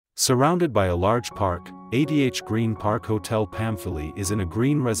Surrounded by a large park, ADH Green Park Hotel Pamphili is in a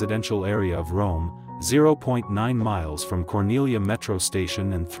green residential area of Rome, 0.9 miles from Cornelia Metro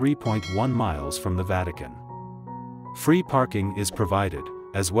Station and 3.1 miles from the Vatican. Free parking is provided,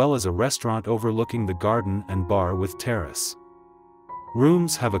 as well as a restaurant overlooking the garden and bar with terrace.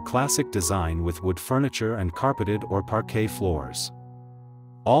 Rooms have a classic design with wood furniture and carpeted or parquet floors.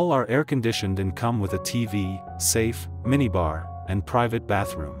 All are air-conditioned and come with a TV, safe, minibar, and private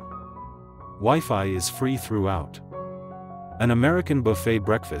bathroom. Wi-Fi is free throughout. An American buffet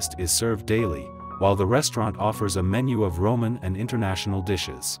breakfast is served daily, while the restaurant offers a menu of Roman and international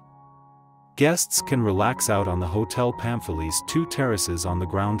dishes. Guests can relax out on the Hotel Pamphili's 2 terraces on the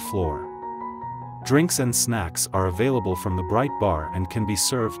ground floor. Drinks and snacks are available from the bright bar and can be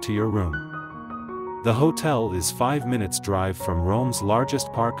served to your room. The hotel is 5 minutes drive from Rome's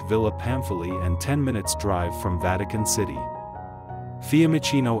largest park Villa Pamphili and 10 minutes drive from Vatican City.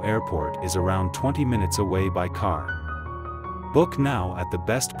 Fiumicino Airport is around 20 minutes away by car. Book now at the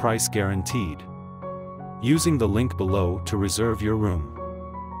best price guaranteed. Using the link below to reserve your room.